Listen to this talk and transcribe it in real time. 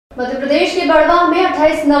मध्य प्रदेश के बड़वाह में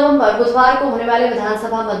 28 नवंबर बुधवार को होने वाले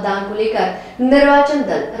विधानसभा मतदान को लेकर निर्वाचन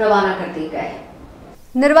दल रवाना कर दिए गए हैं।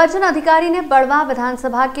 निर्वाचन अधिकारी ने बड़वाह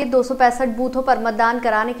विधानसभा के 265 बूथों पर मतदान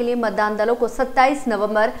कराने के लिए मतदान दलों को 27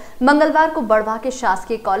 नवंबर मंगलवार को बड़वाह के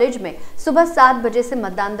शासकीय कॉलेज में सुबह 7 बजे से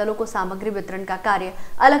मतदान दलों को सामग्री वितरण का कार्य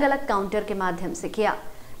अलग अलग काउंटर के माध्यम से किया।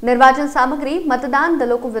 निर्वाचन सामग्री मतदान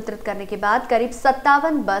दलों को वितरित करने के बाद करीब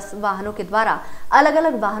 57 बस वाहनों के द्वारा अलग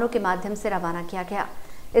अलग वाहनों के माध्यम से रवाना किया गया।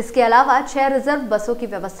 इसके अलावा 6 रिजर्व बसों की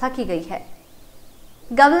व्यवस्था की गई है।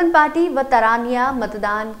 गवर्नमेंट पार्टी व तरानिया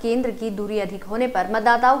मतदान केंद्र की दूरी अधिक होने पर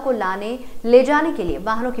मतदाताओं को लाने ले जाने के लिए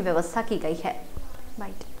वाहनों की व्यवस्था की गई है।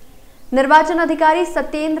 निर्वाचन अधिकारी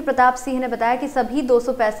सत्येंद्र प्रताप सिंह ने बताया कि सभी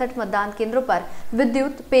 265 मतदान केंद्रों पर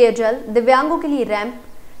विद्युत, पेयजल, दिव्यांगों के लिए रैंप,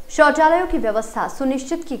 शौचालयों की व्यवस्था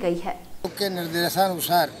सुनिश्चित की गई है। के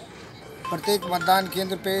निर्देशानुसार प्रत्येक मतदान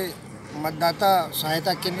केंद्र पे मतदाता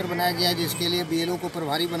सहायता केंद्र बनाया गया है, जिसके लिए बीएलओ को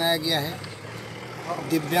प्रभारी बनाया गया है।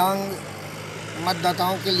 दिव्यांग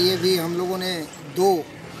मतदाताओं के लिए भी हम लोगों ने 2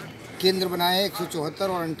 केंद्र बनाए हैं, 174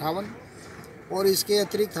 और 58। और इसके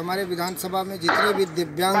अतिरिक्त हमारे विधानसभा में जितने भी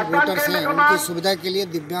दिव्यांग वोटर्स हैं, उनकी सुविधा के लिए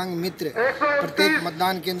दिव्यांग मित्र प्रत्येक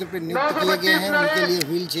मतदान केंद्र पर नियुक्त किए गए हैं। उनके लिए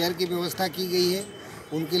व्हील चेयर की व्यवस्था की गई है।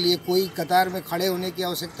 उनके लिए कोई कतार में खड़े होने की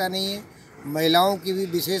आवश्यकता नहीं है। महिलाओं की भी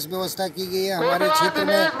विशेष व्यवस्था की गई है। हमारे क्षेत्र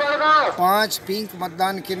में 5 पिंक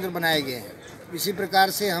मतदान केंद्र बनाए गए हैं। इसी प्रकार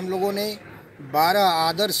से हम लोगों ने 12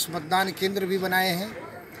 आदर्श मतदान केंद्र भी बनाए हैं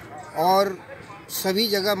और सभी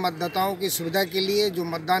जगह मतदाताओं की सुविधा के लिए जो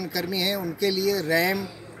मतदान कर्मी हैं उनके लिए रैंप।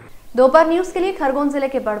 दोपहर न्यूज के लिए खरगोन जिले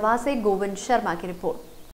के बड़वाह से गोविंद शर्मा की रिपोर्ट।